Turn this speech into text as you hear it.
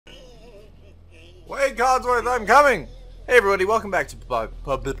Wait, Codsworth, I'm coming! Hey everybody, welcome back to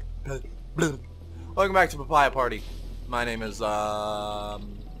welcome back to Papaya Party. My name is London,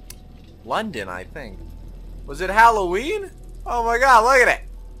 I think. Was it Halloween? Oh my god, look at it!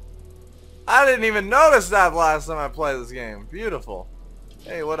 I didn't even notice that last time I played this game. Beautiful.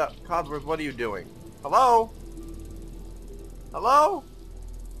 Hey, what up? Codsworth, what are you doing? Hello? Hello?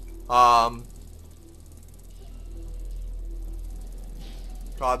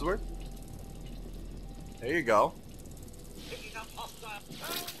 Codsworth? There you go.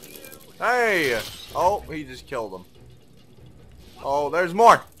 Hey! Oh, he just killed him. Oh, there's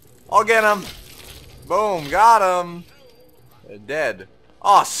more! I'll get him! Boom, got him! They're dead.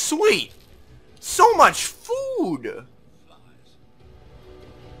 Oh, sweet! So much food!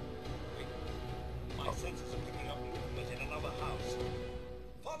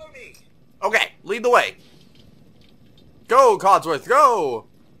 Okay, lead the way. Go, Codsworth, go!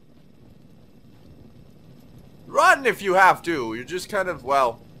 Run if you have to. You're just kind of,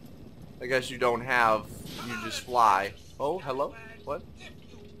 well, I guess you don't have, you just fly. Oh, hello? What?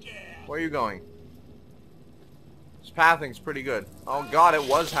 Where are you going? This pathing's pretty good. Oh god, it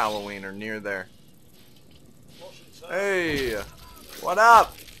was Halloween or near there. Hey! What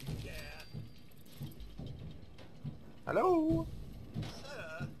up? Hello?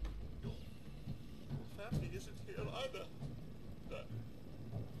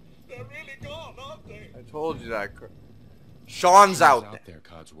 They're really gone, aren't they? I told you that. Sean's out there,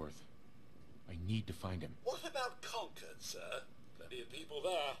 Codsworth. I need to find him. What about Concord, sir? Plenty of people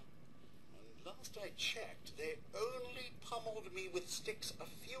there. And last I checked, they only pummeled me with sticks a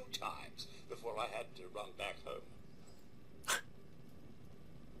few times before I had to run back home.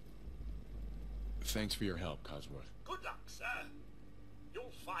 Thanks for your help, Codsworth. Good luck, sir.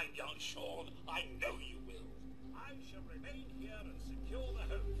 You'll find young Sean. I know you will. I shall remain here and secure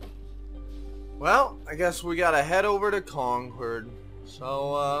the home front. Well, I guess we gotta head over to Concord.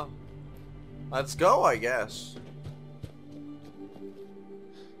 So, let's go, I guess.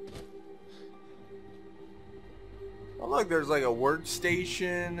 Oh, look, there's like a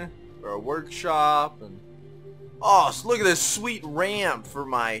workstation or a workshop, and oh, so look at this sweet ramp for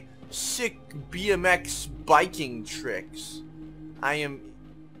my sick BMX biking tricks. I am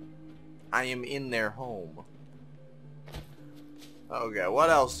in their home. Okay, what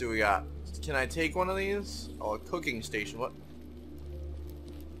else do we got? Can I take one of these? Oh, a cooking station. What?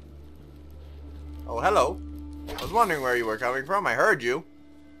 Oh, hello. I was wondering where you were coming from. I heard you.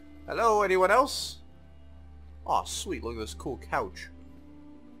 Hello, anyone else? Oh, sweet. Look at this cool couch.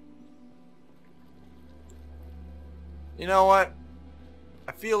 You know what?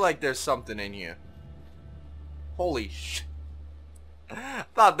 I feel like there's something in here. Holy sh... I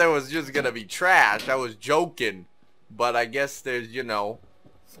thought there was just gonna be trash. I was joking. But I guess there's, you know...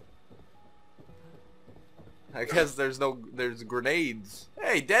 I guess there's grenades.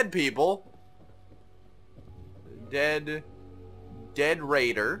 Hey, dead people. Dead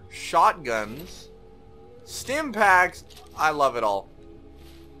raider. Shotguns. Stim packs. I love it all.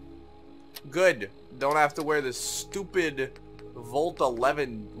 Good. Don't have to wear this stupid Volt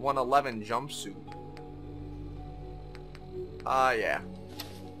 111 jumpsuit. Yeah.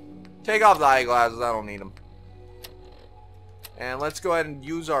 Take off the eyeglasses. I don't need them. And let's go ahead and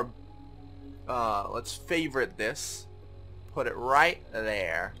use our... let's favorite this. Put it right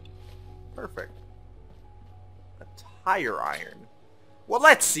there. Perfect. A tire iron. Well,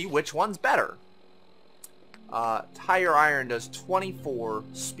 let's see which one's better. Tire iron does 24,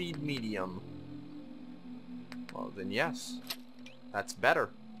 speed medium. Well, then yes. That's better.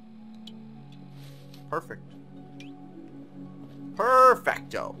 Perfect.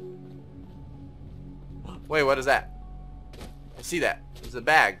 Perfecto. Wait, what is that? I see that. It's a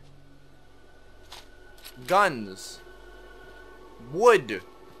bag. Guns. Wood.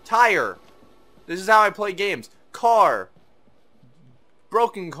 Tire. This is how I play games. Car.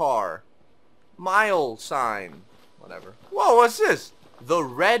 Broken car. Mile sign. Whatever. Whoa, what's this? The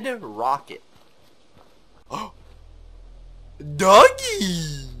Red Rocket. Oh.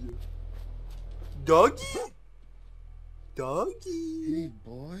 Doggy. Doggy. Doggy. Hey,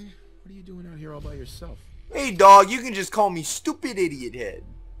 boy. What are you doing out here all by yourself? Hey, dog. You can just call me Stupid Idiot Head.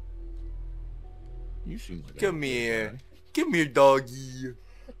 You seem like Come here. Come here, doggy.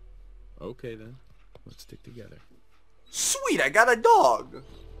 Okay, then. Let's stick together. Sweet, I got a dog.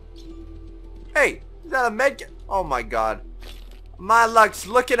 Hey, is that a med? Oh my god. My luck's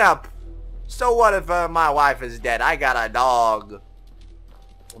looking up. So what if my wife is dead? I got a dog.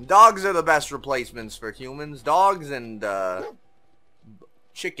 Dogs are the best replacements for humans. Dogs and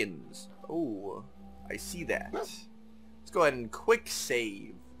chickens. Oh, I see that. Let's go ahead and quick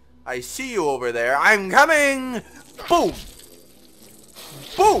save. I see you over there. I'm coming! Boom!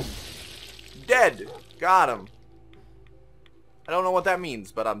 Boom! Dead. Got him. I don't know what that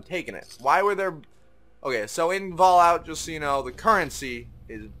means, but I'm taking it. Why were there... Okay, so in Fallout, just so you know, the currency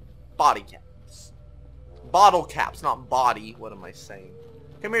is body caps. Bottle caps, not body. What am I saying?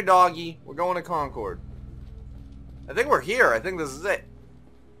 Come here, doggy. We're going to Concord. I think we're here. I think this is it.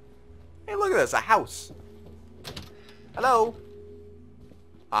 Hey, look at this. A house. Hello.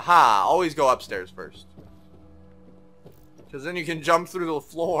 Aha. Always go upstairs first. Because then you can jump through the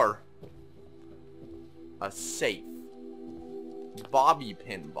floor. A safe. Bobby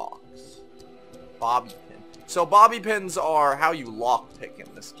pin box. Bobby pin. So bobby pins are how you lockpick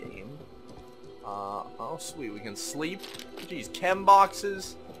in this game. Oh sweet, we can sleep. Jeez, chem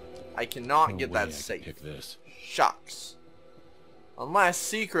boxes. I cannot get that safe. Pick this. Shucks. Unless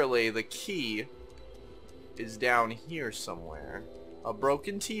secretly the key is down here somewhere. A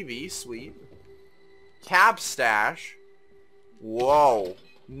broken TV, sweet. Cap stash. Whoa.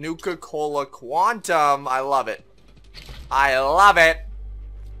 Nuka-Cola Quantum. I love it. I love it.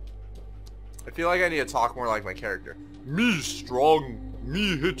 I feel like I need to talk more like my character. Me strong.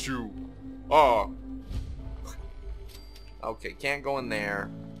 Me hit you. Ah. Okay, can't go in there.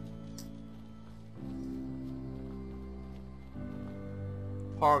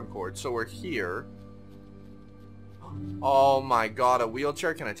 Concord. So we're here. Oh my god, a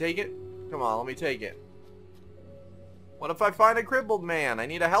wheelchair. Can I take it? Come on, let me take it. What if I find a crippled man? I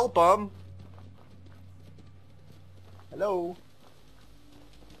need to help him. Hello?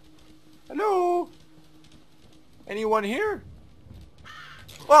 Hello? Anyone here?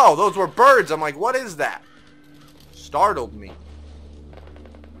 Whoa, those were birds. I'm like, what is that? Startled me.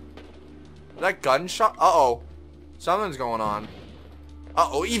 Is that gunshot? Uh-oh. Something's going on.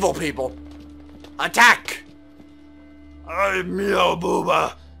 Uh-oh, evil people. Attack! I'm Meow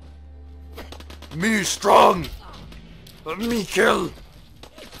Booba. Me strong. Me kill.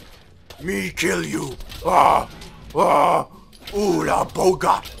 Me kill you. Ah. Ah. Ooh la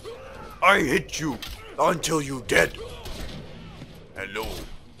boga. I hit you until you dead. Hello.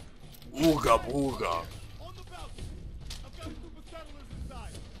 Ooga booga.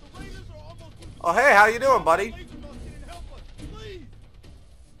 Oh hey, how you doing, buddy?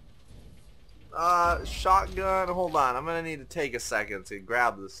 Shotgun. Hold on, I'm gonna need to take a second to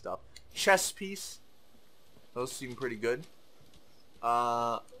grab this stuff. Chest piece. Those seem pretty good.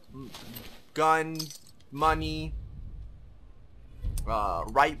 Gun, money,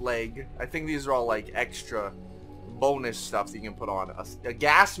 right leg. I think these are all like extra bonus stuff that you can put on. A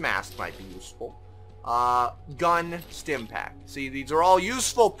gas mask might be useful. Gun, stim pack. See, these are all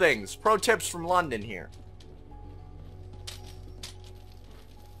useful things. Pro tips from London here.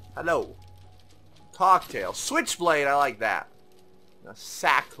 Hello. Cocktail. Switchblade, I like that. A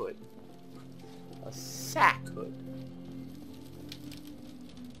sack hood. A sack hood.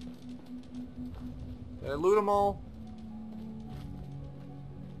 Did I loot them all?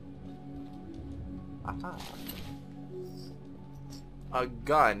 Aha. A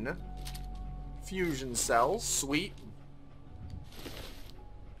gun. Fusion cells. Sweet.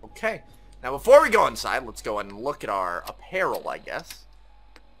 Okay. Now before we go inside, let's go ahead and look at our apparel, I guess.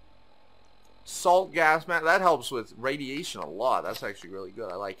 Salt gas mask. That helps with radiation a lot. That's actually really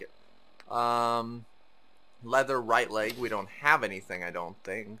good. I like it. Leather right leg. We don't have anything, I don't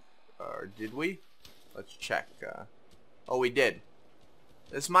think. Or did we? Let's check. Oh, we did.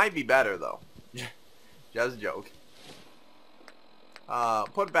 This might be better, though. Just joke.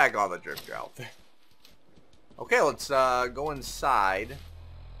 Put back on the drifter outfit. Okay, let's go inside.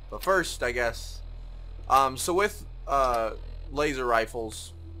 But first, I guess. So with laser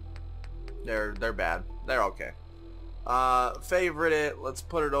rifles, they're bad. They're okay. Favorite it. Let's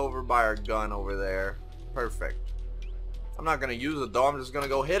put it over by our gun over there. Perfect. I'm not gonna use it though. I'm just gonna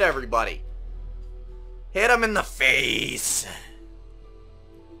go hit everybody. Hit them in the face.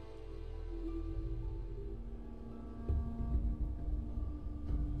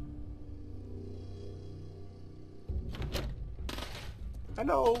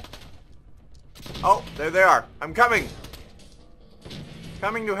 Hello. Oh, there they are. I'm coming.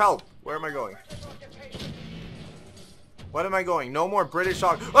 Coming to help. Where am I going? What am I going? No more British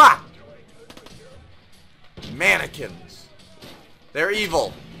dog. Ah! Mannequins. They're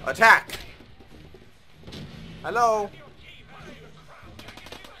evil. Attack. Hello.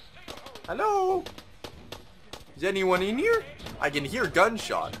 Hello. Is anyone in here? I can hear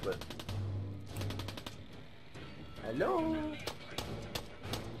gunshots, but... Hello.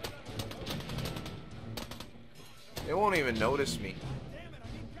 They won't even notice me.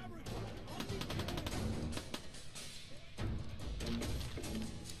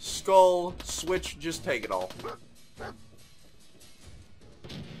 skull, switch, just take it all.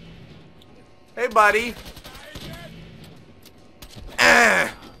 Hey, buddy.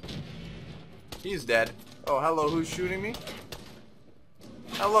 Ah! He's dead. Oh, hello, who's shooting me?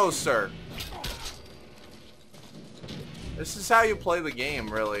 Hello, sir. This is how you play the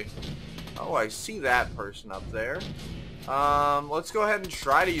game, really. Oh, I see that person up there. Let's go ahead and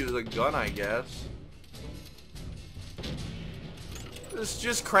try to use a gun, I guess. Let's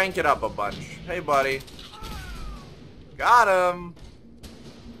just crank it up a bunch. Hey, buddy. Got him.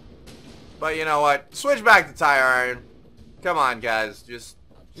 But you know what? Switch back to tire iron. Come on, guys. Just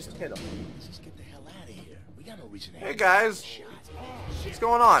hit him. Let's just get the hell out of here. We got no reason to Hey, guys. What's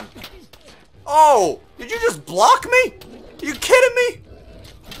going on? Oh! Did you just block me? Are you kidding me?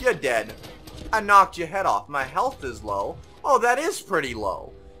 You're dead. I knocked your head off. My health is low. Oh, that is pretty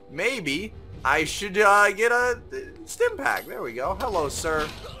low. Maybe I should get a stim pack. There we go. Hello, sir.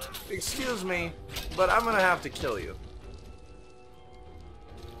 Excuse me, but I'm gonna have to kill you.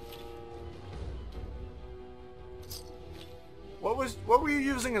 What were you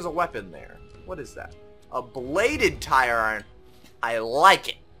using as a weapon there? What is that? A bladed tire iron. I like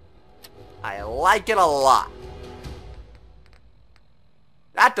it. I like it a lot.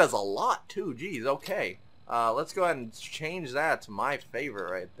 That does a lot too. Geez, okay. Let's go ahead and change that to my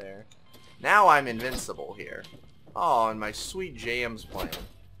favorite right there. Now I'm invincible here. Oh, and my sweet jam's playing.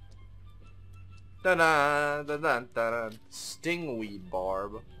 Da-da, da-da, da-da. Stingweed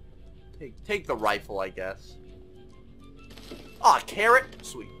barb. Take the rifle, I guess. Ah, carrot.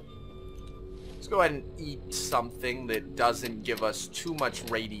 Sweet. Let's go ahead and eat something that doesn't give us too much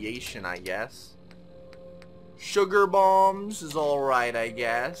radiation, I guess. Sugar bombs is alright, I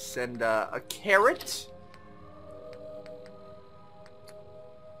guess. And a carrot.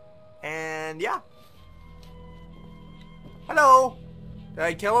 And yeah. Hello. Did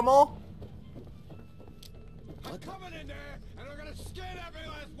I kill them all? I'm coming in there, and I'm gonna skin every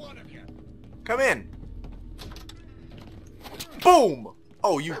last one of you. Come in. Boom!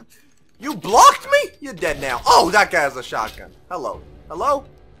 Oh, you blocked me? You're dead now. Oh, that guy has a shotgun. Hello. Hello?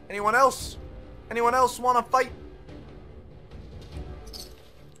 Anyone else? Anyone else want to fight?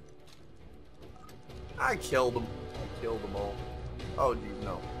 I killed them. I killed them all. Oh, geez,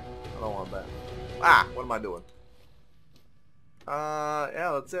 no. I don't want that. Ah, what am I doing?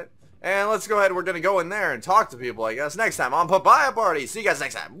 Yeah, that's it. And let's go ahead. We're going to go in there and talk to people, I guess, next time on Papaya Party. See you guys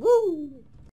next time. Woo!